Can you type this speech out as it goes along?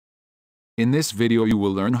In this video you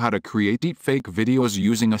will learn how to create deepfake videos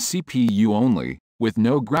using a CPU only, with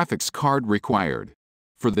no graphics card required.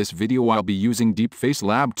 For this video I'll be using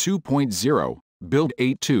DeepFaceLab 2.0, build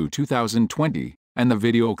 8/2/2020, and the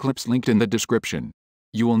video clips linked in the description.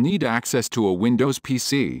 You will need access to a Windows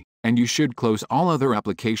PC, and you should close all other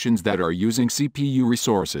applications that are using CPU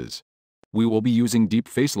resources. We will be using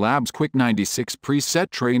DeepFaceLab's Quick 96 preset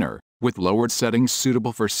trainer, with lowered settings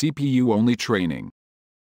suitable for CPU-only training.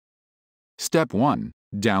 Step 1.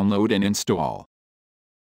 Download and install.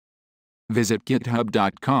 Visit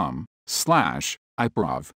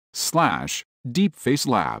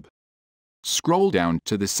github.com/iprov/DeepFaceLab. Scroll down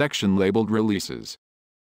to the section labeled Releases.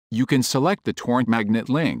 You can select the torrent magnet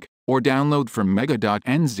link, or download from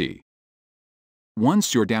mega.nz.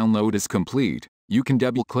 Once your download is complete, you can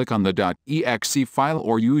double-click on the .exe file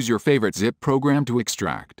or use your favorite zip program to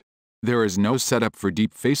extract. There is no setup for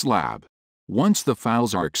DeepFaceLab. Once the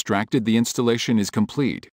files are extracted, the installation is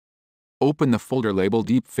complete. Open the folder labeled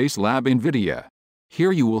DeepFaceLab NVIDIA.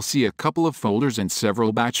 Here you will see a couple of folders and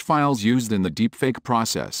several batch files used in the deepfake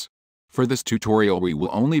process. For this tutorial we will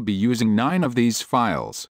only be using 9 of these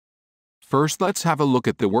files. First, let's have a look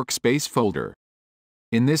at the workspace folder.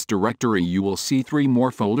 In this directory you will see 3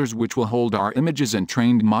 more folders which will hold our images and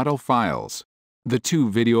trained model files. The 2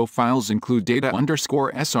 video files include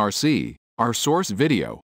data_src, our source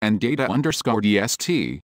video, and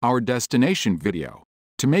data_dst, our destination video.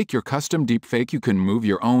 To make your custom deepfake you can move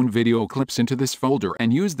your own video clips into this folder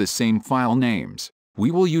and use the same file names. We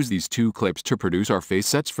will use these 2 clips to produce our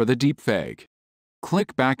facesets for the deepfake.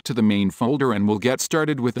 Click back to the main folder and we'll get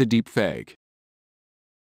started with the deepfake.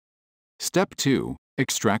 Step 2.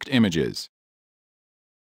 Extract images.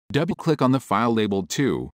 Double-click on the file labeled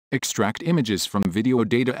 2, Extract Images from Video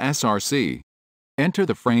Data SRC. Enter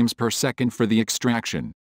the frames per second for the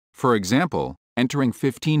extraction. For example, entering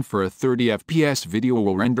 15 for a 30 fps video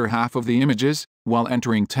will render half of the images, while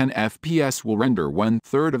entering 10 fps will render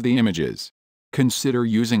 1/3 of the images. Consider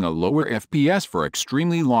using a lower FPS for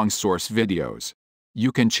extremely long source videos.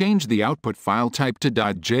 You can change the output file type to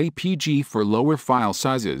 .jpg for lower file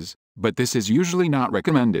sizes, but this is usually not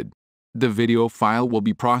recommended. The video file will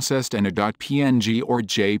be processed and a .png or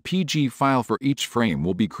JPG file for each frame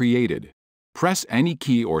will be created. Press any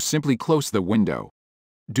key or simply close the window.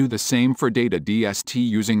 Do the same for data DST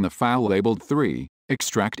using the file labeled 3,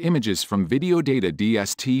 Extract Images from Video Data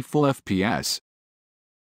DST Full FPS.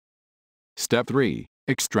 Step 3.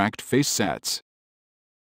 Extract Facesets.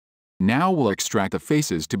 Now we'll extract the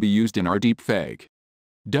faces to be used in our deepfake.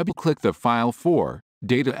 Double-click the file for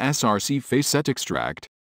Data SRC Faceset Extract.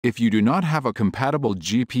 If you do not have a compatible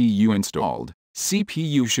GPU installed,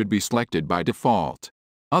 CPU should be selected by default.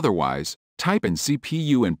 Otherwise, type in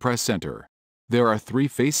CPU and press Enter. There are 3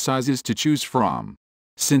 face sizes to choose from.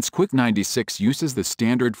 Since Quick 96 uses the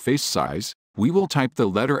standard face size, we will type the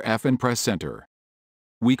letter F and press Enter.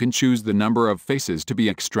 We can choose the number of faces to be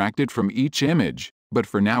extracted from each image, but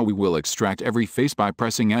for now we will extract every face by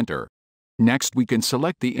pressing Enter. Next we can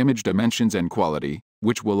select the image dimensions and quality,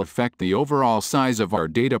 which will affect the overall size of our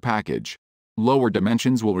data package. Lower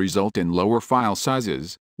dimensions will result in lower file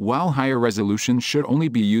sizes, while higher resolution should only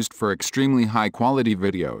be used for extremely high-quality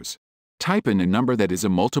videos. Type in a number that is a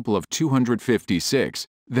multiple of 256,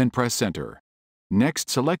 then press Enter.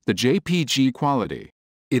 Next select the JPG quality.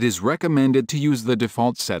 It is recommended to use the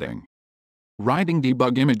default setting. Writing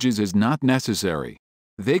debug images is not necessary.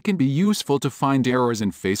 They can be useful to find errors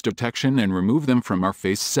in face detection and remove them from our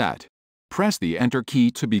face set. Press the Enter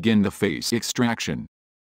key to begin the face extraction.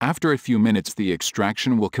 After a few minutes the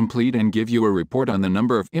extraction will complete and give you a report on the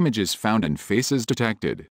number of images found and faces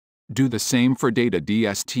detected. Do the same for data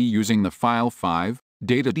DST using the file 5,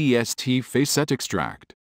 data DST Faceset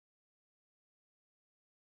Extract.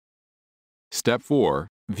 Step 4.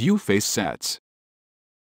 View Facesets.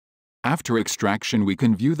 After extraction we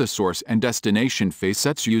can view the source and destination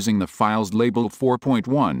facesets using the files labeled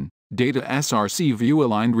 4.1, Data SRC View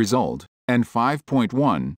Aligned Result, and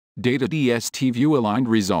 5.1, Data DST View Aligned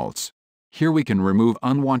Results. Here we can remove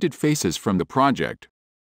unwanted faces from the project.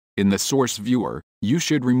 In the source viewer, you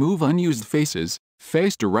should remove unused faces,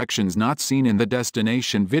 face directions not seen in the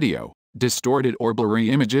destination video, distorted or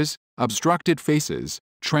blurry images, obstructed faces,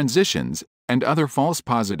 transitions, and other false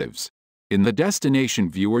positives. In the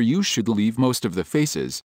destination viewer you should leave most of the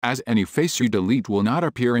faces, as any face you delete will not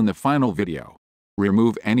appear in the final video.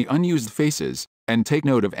 Remove any unused faces, and take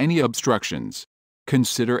note of any obstructions.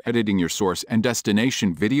 Consider editing your source and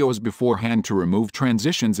destination videos beforehand to remove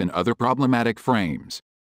transitions and other problematic frames.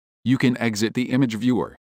 You can exit the image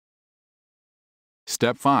viewer.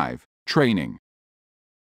 Step 5. Training.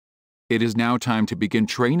 It is now time to begin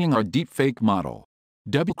training our deepfake model.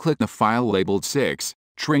 Double-click the file labeled 6,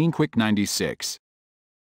 Train Quick 96.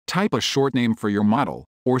 Type a short name for your model,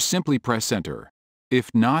 or simply press Enter. If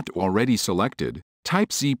not already selected, type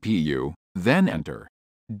CPU, then Enter.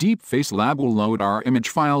 DeepFaceLab will load our image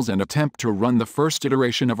files and attempt to run the first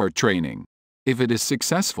iteration of our training. If it is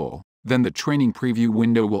successful, then the training preview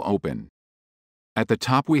window will open. At the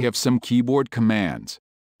top we have some keyboard commands.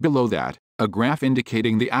 Below that, a graph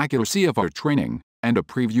indicating the accuracy of our training, and a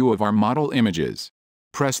preview of our model images.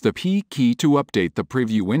 Press the P key to update the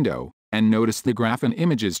preview window, and notice the graph and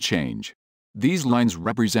images change. These lines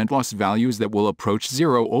represent loss values that will approach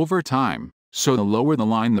 0 over time, so the lower the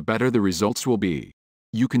line the better the results will be.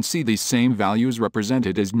 You can see these same values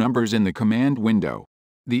represented as numbers in the command window.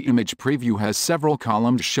 The image preview has several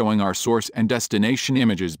columns showing our source and destination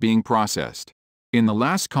images being processed. In the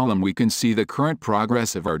last column we can see the current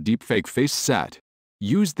progress of our deepfake face set.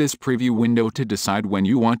 Use this preview window to decide when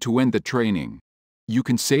you want to end the training. You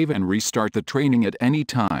can save and restart the training at any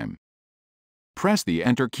time. Press the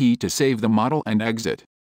Enter key to save the model and exit.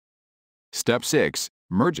 Step 6.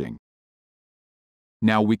 Merging.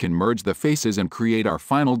 Now we can merge the faces and create our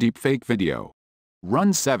final deepfake video.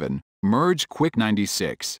 Run 7, Merge Quick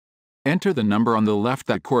 96. Enter the number on the left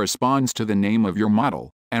that corresponds to the name of your model,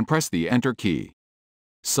 and press the Enter key.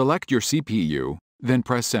 Select your CPU, then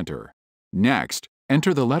press Enter. Next,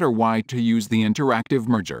 enter the letter Y to use the interactive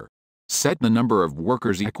merger. Set the number of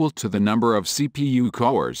workers equal to the number of CPU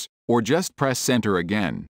cores, or just press Enter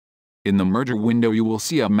again. In the merger window you will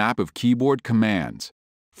see a map of keyboard commands.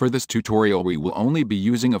 For this tutorial we will only be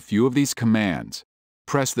using a few of these commands.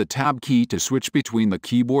 Press the Tab key to switch between the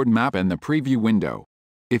keyboard map and the preview window.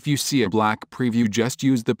 If you see a black preview, just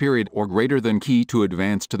use the period or greater than key to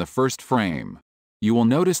advance to the first frame. You will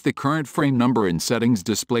notice the current frame number and settings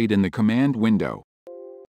displayed in the command window.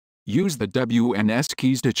 Use the W and S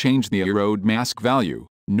keys to change the erode mask value,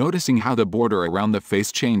 noticing how the border around the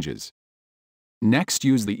face changes. Next,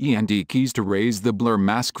 use the E and D keys to raise the blur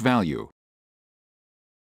mask value.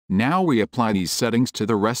 Now we apply these settings to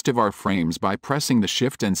the rest of our frames by pressing the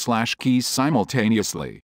Shift and Slash keys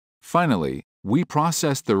simultaneously. Finally, we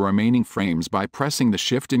process the remaining frames by pressing the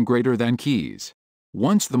Shift and greater than keys.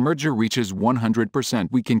 Once the merger reaches 100%,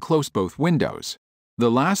 we can close both windows. The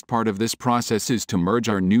last part of this process is to merge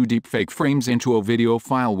our new deepfake frames into a video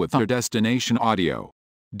file with our destination audio.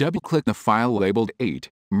 Double-click the file labeled 8,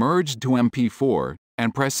 Merged to MP4,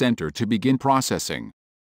 and press Enter to begin processing.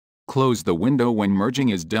 Close the window when merging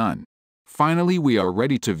is done. Finally, we are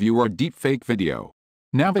ready to view our deepfake video.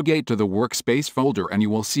 Navigate to the Workspace folder and you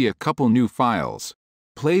will see a couple new files.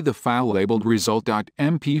 Play the file labeled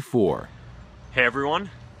result.mp4. Hey everyone,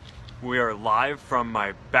 we are live from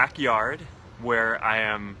my backyard where I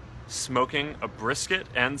am smoking a brisket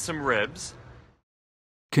and some ribs.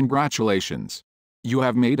 Congratulations! You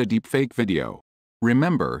have made a deepfake video.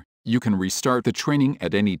 Remember, you can restart the training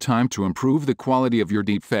at any time to improve the quality of your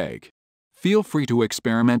deepfake. Feel free to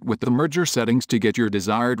experiment with the merger settings to get your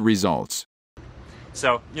desired results.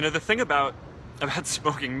 So, the thing about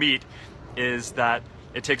smoking meat is that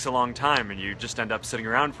it takes a long time and you just end up sitting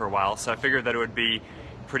around for a while, so I figured that it would be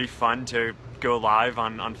pretty fun to go live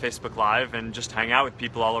on Facebook Live and just hang out with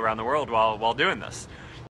people all around the world while doing this.